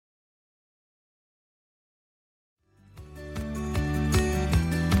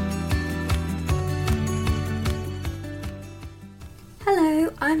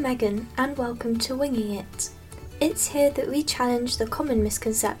I'm Megan and welcome to Winging It. It's here that we challenge the common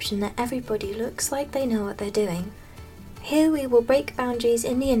misconception that everybody looks like they know what they're doing. Here we will break boundaries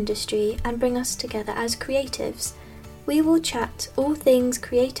in the industry and bring us together as creatives. We will chat all things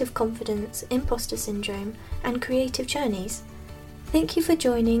creative confidence, imposter syndrome and creative journeys. Thank you for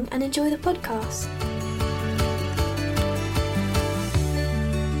joining and enjoy the podcast.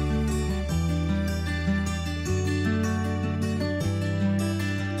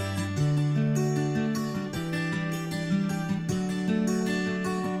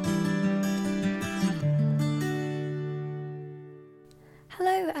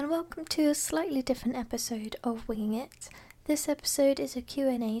 Hello and welcome to a slightly different episode of Winging It. This episode is a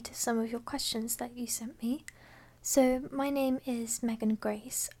Q&A to some of your questions that you sent me. So my name is Megan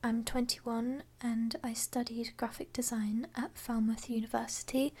Grace, I'm 21 and I studied graphic design at Falmouth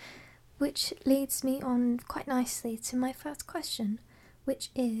University, which leads me on quite nicely to my first question, which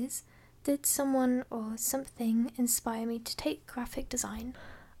is, did someone or something inspire me to take graphic design?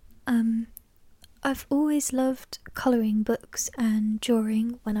 I've always loved colouring books and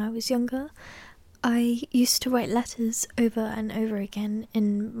drawing when I was younger. I used to write letters over and over again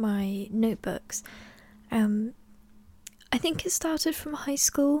in my notebooks. I think it started from high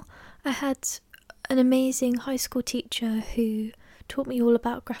school. I had an amazing high school teacher who taught me all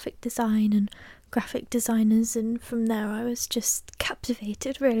about graphic design and graphic designers, and from there I was just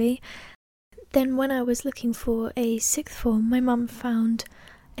captivated, really. Then when I was looking for a sixth form, my mum found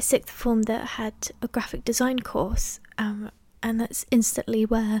a sixth form that had a graphic design course, and that's instantly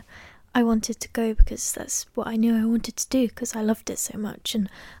where I wanted to go because that's what I knew I wanted to do because I loved it so much and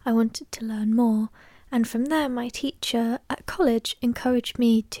I wanted to learn more. And from there my teacher at college encouraged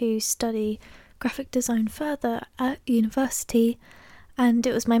me to study graphic design further at university, and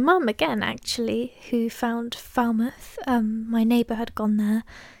it was my mum again actually who found Falmouth. My neighbour had gone there,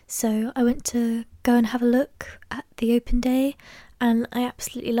 so I went to go and have a look at the open day and I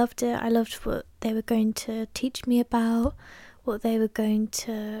absolutely loved it. I loved what they were going to teach me about, what they were going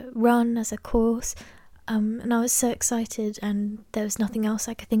to run as a course, and I was so excited, and there was nothing else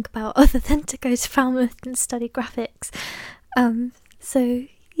I could think about other than to go to Falmouth and study graphics. So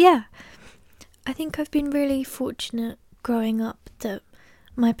yeah, I think I've been really fortunate growing up that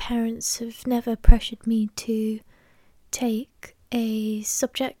my parents have never pressured me to take a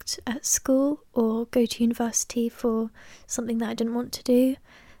subject at school or go to university for something that I didn't want to do.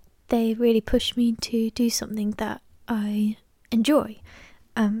 They really pushed me to do something that I enjoy.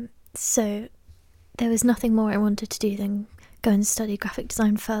 So there was nothing more I wanted to do than go and study graphic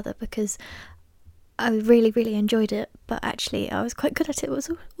design further because I really, really enjoyed it, but actually I was quite good at it. It was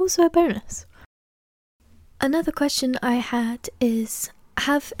also a bonus. Another question I had is,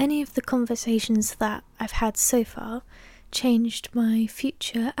 have any of the conversations that I've had so far changed my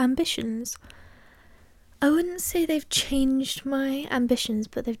future ambitions? I wouldn't say they've changed my ambitions,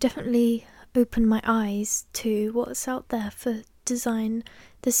 but they've definitely opened my eyes to what's out there for design.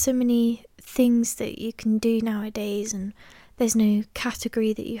 There's so many things that you can do nowadays, and there's no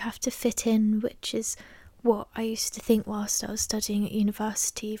category that you have to fit in, which is what I used to think whilst I was studying at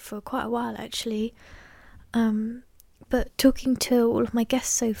university for quite a while actually. But talking to all of my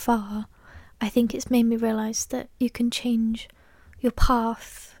guests so far, I think it's made me realise that you can change your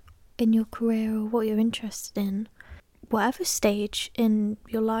path in your career or what you're interested in, whatever stage in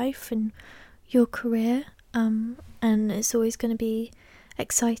your life and your career, and it's always going to be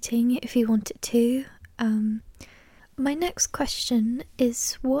exciting if you want it to. My next question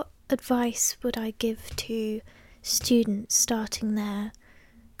is, what advice would I give to students starting their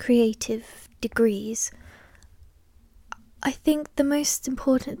creative degrees? I think the most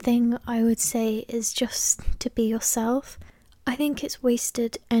important thing I would say is just to be yourself. I think it's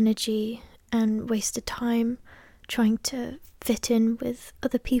wasted energy and wasted time trying to fit in with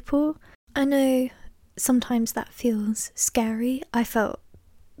other people. I know sometimes that feels scary. I felt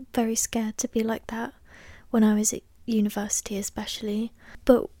very scared to be like that when I was at university especially.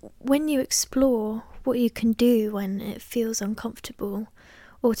 But when you explore what you can do when it feels uncomfortable,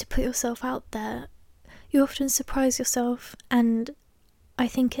 or to put yourself out there, you often surprise yourself, and I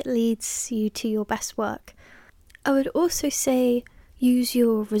think it leads you to your best work. I would also say use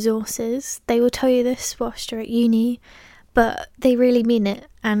your resources. They will tell you this whilst you're at uni, but they really mean it,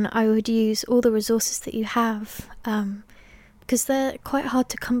 and I would use all the resources that you have, because they're quite hard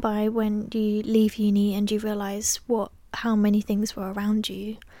to come by when you leave uni and you realise how many things were around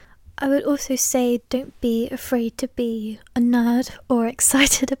you. I would also say don't be afraid to be a nerd or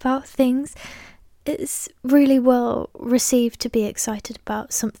excited about things. It's really well received to be excited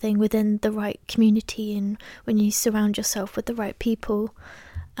about something within the right community and when you surround yourself with the right people.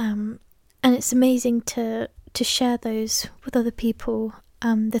 And it's amazing to share those with other people,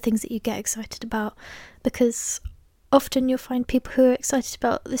 the things that you get excited about, because often you'll find people who are excited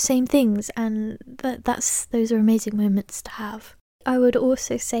about the same things, and those are amazing moments to have. I would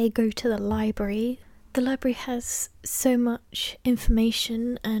also say go to the library. The library has so much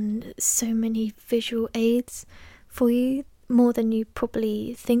information and so many visual aids for you, more than you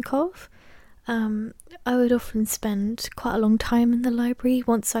probably think of. I would often spend quite a long time in the library.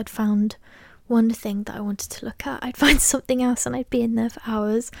 Once I'd found one thing that I wanted to look at, I'd find something else and I'd be in there for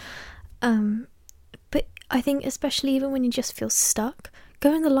hours. But I think especially even when you just feel stuck,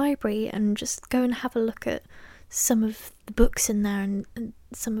 go in the library and just go and have a look at some of the books in there and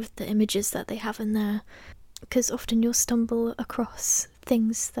some of the images that they have in there, because often you'll stumble across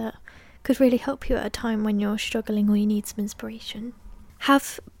things that could really help you at a time when you're struggling or you need some inspiration.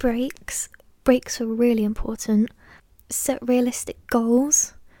 Have breaks. Breaks are really important. Set realistic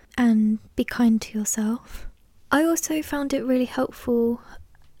goals and be kind to yourself. I also found it really helpful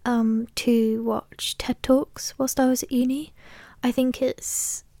to watch TED Talks whilst I was at uni. I think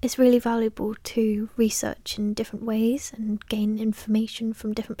it's really valuable to research in different ways and gain information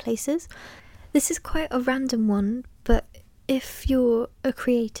from different places. This is quite a random one, but if you're a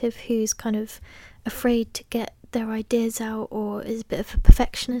creative who's kind of afraid to get their ideas out, or is a bit of a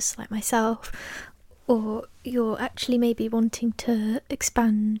perfectionist like myself, or you're actually maybe wanting to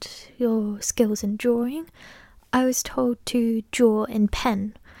expand your skills in drawing, I was told to draw in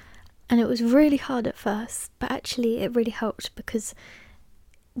pen, and it was really hard at first, but actually it really helped, because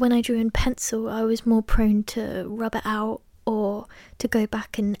when I drew in pencil I was more prone to rub it out or to go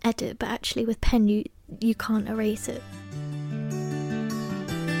back and edit, but actually with pen you can't erase it.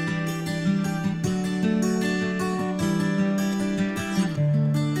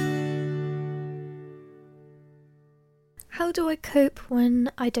 How do I cope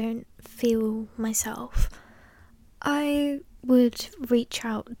when I don't feel myself? I would reach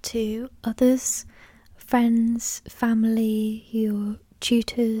out to others, friends, family, your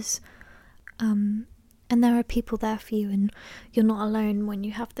tutors, and there are people there for you, and you're not alone when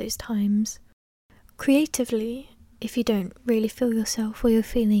you have those times. Creatively, if you don't really feel yourself, or you're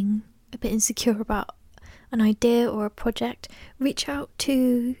feeling a bit insecure about an idea or a project, reach out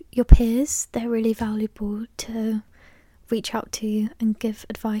to your peers. They're really valuable to reach out to and give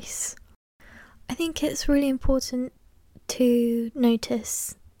advice. I think it's really important to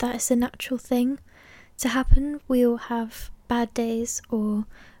notice that it's a natural thing to happen. We all have bad days or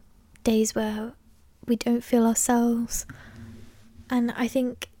days where we don't feel ourselves, and I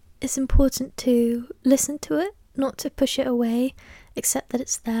think it's important to listen to it, not to push it away, accept that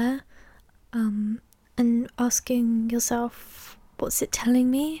it's there, and asking yourself, what's it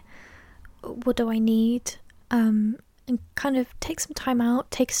telling me? What do I need? And kind of take some time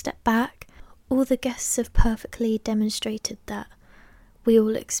out, take a step back. All the guests have perfectly demonstrated that we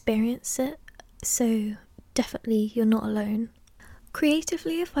all experience it, so definitely you're not alone.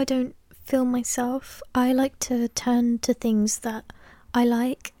 Creatively, if I don't feel myself, I like to turn to things that I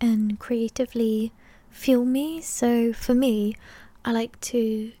like and creatively fuel me. So for me, I like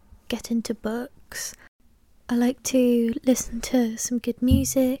to get into books. I like to listen to some good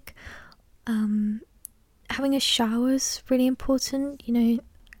music. Having a shower is really important.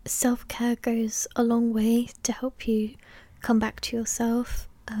 Self-care goes a long way to help you come back to yourself.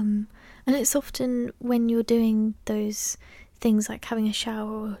 And it's often when you're doing those things like having a shower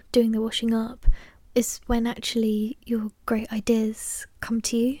or doing the washing up is when actually your great ideas come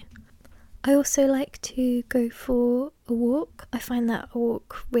to you. I also like to go for a walk. I find that a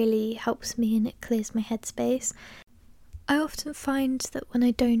walk really helps me and it clears my headspace. I often find that when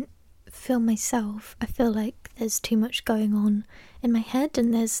I don't feel myself, I feel like there's too much going on in my head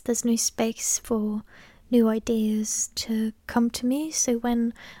and there's no space for new ideas to come to me. So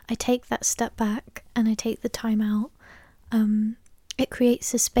when I take that step back and I take the time out, it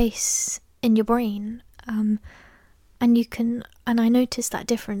creates a space in your brain, and I notice that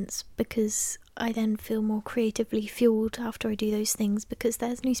difference because I then feel more creatively fueled after I do those things because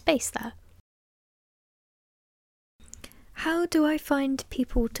there's no space there. How do I find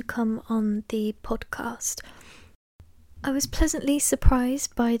people to come on the podcast? I was pleasantly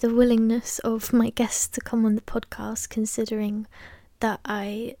surprised by the willingness of my guests to come on the podcast, considering that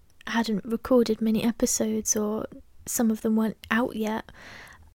I hadn't recorded many episodes or some of them weren't out yet.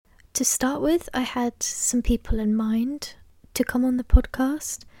 To start with, I had some people in mind to come on the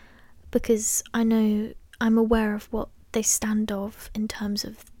podcast because I'm aware of what they stand of in terms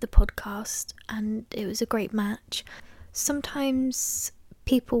of the podcast, and it was a great match. Sometimes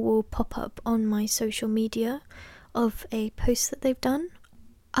people will pop up on my social media of a post that they've done,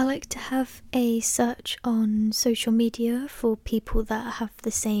 I like to have a search on social media for people that have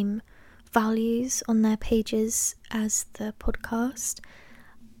the same values on their pages as the podcast.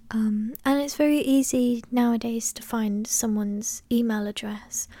 And it's very easy nowadays to find someone's email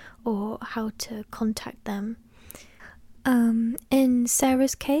address or how to contact them. In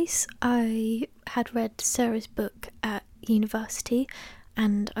Sarah's case, I had read Sarah's book at university,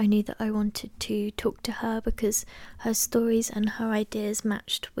 and I knew that I wanted to talk to her because her stories and her ideas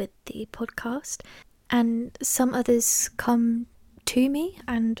matched with the podcast. And some others come to me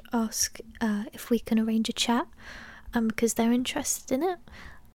and ask if we can arrange a chat because they're interested in it.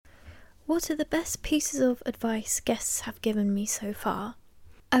 What are the best pieces of advice guests have given me so far?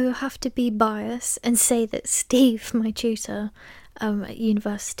 I will have to be biased and say that Steve, my tutor at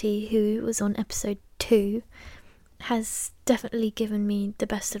university, who was on episode 2, has definitely given me the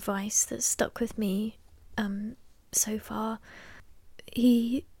best advice that's stuck with me so far.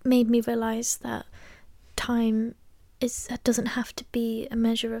 He made me realise that time doesn't have to be a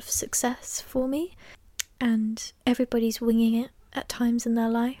measure of success for me, and everybody's winging it at times in their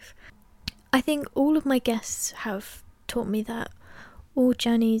life. I think all of my guests have taught me that all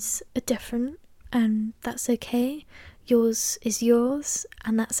journeys are different, and that's okay. Yours is yours,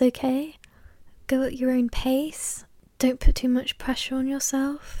 and that's okay. Go at your own pace. Don't put too much pressure on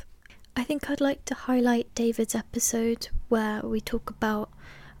yourself. I think I'd like to highlight David's episode where we talk about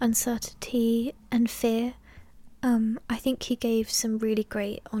uncertainty and fear. I think he gave some really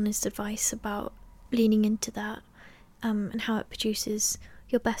great honest advice about leaning into that and how it produces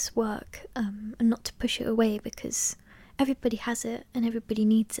your best work, and not to push it away because everybody has it and everybody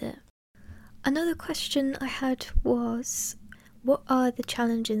needs it. Another question I had was, what are the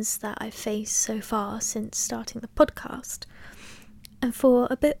challenges that I've faced so far since starting the podcast? And for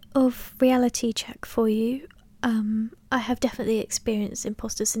a bit of reality check for you, I have definitely experienced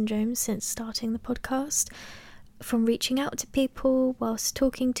imposter syndrome since starting the podcast. From reaching out to people, whilst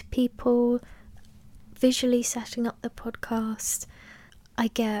talking to people, visually setting up the podcast, I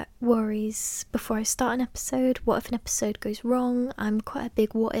get worries before I start an episode. What if an episode goes wrong? I'm quite a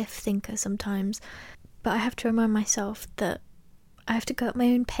big what if thinker sometimes, but I have to remind myself that I have to go at my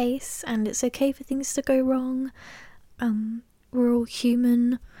own pace and it's okay for things to go wrong. We're all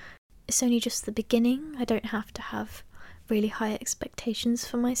human. It's only just the beginning. I don't have to have really high expectations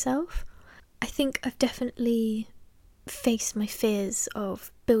for myself. I think I've definitely faced my fears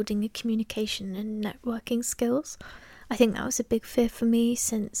of building a communication and networking skills. I think that was a big fear for me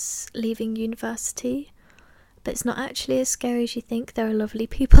since leaving university, but it's not actually as scary as you think. There are lovely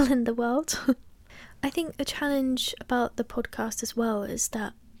people in the world. I think a challenge about the podcast as well is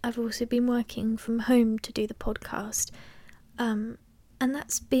that I've also been working from home to do the podcast, and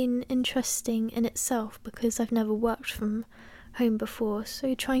that's been interesting in itself because I've never worked from home before,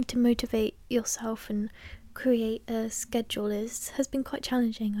 so trying to motivate yourself and create a schedule has been quite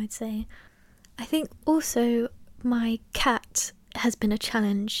challenging, I'd say. I think also my cat has been a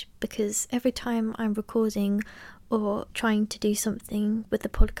challenge because every time I'm recording or trying to do something with the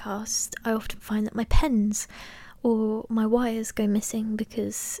podcast, I often find that my pens or my wires go missing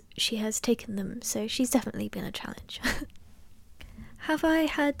because she has taken them, so she's definitely been a challenge. Have I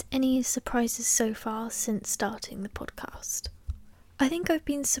had any surprises so far since starting the podcast? I think I've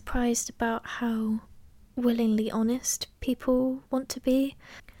been surprised about how willingly honest people want to be.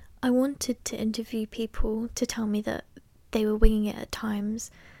 I wanted to interview people to tell me that they were winging it at times,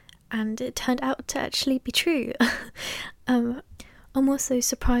 and it turned out to actually be true. I'm also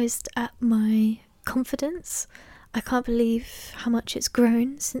surprised at my confidence. I can't believe how much it's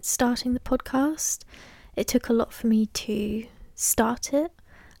grown since starting the podcast. It took a lot for me to start it.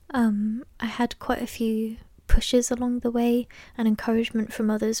 I had quite a few pushes along the way and encouragement from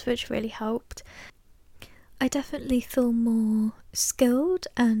others, which really helped. I definitely feel more skilled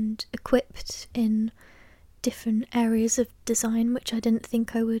and equipped in different areas of design, which I didn't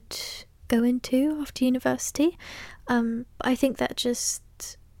think I would go into after university. But I think that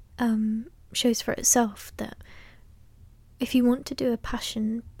just shows for itself that if you want to do a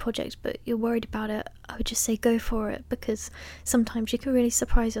passion project but you're worried about it, I would just say go for it, because sometimes you can really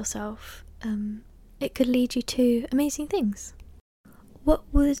surprise yourself. It could lead you to amazing things. What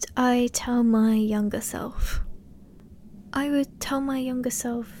would I tell my younger self? I would tell my younger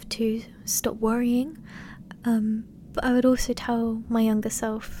self to stop worrying, but I would also tell my younger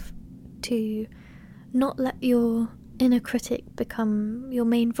self to not let your inner critic become your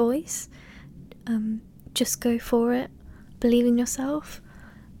main voice. Just go for it, believe in yourself,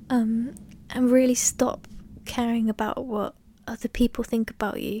 and really stop caring about what other people think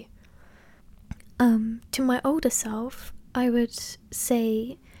about you. To my older self, I would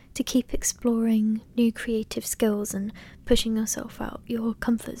say to keep exploring new creative skills and pushing yourself out your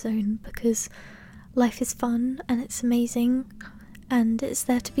comfort zone, because life is fun and it's amazing and it's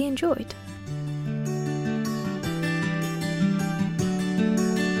there to be enjoyed.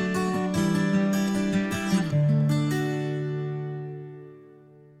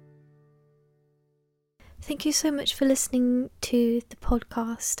 Thank you so much for listening to the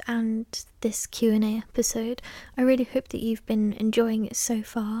podcast and this Q&A episode. I really hope that you've been enjoying it so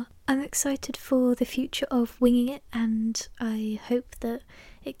far. I'm excited for the future of Winging It, and I hope that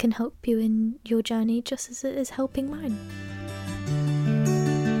it can help you in your journey just as it is helping mine.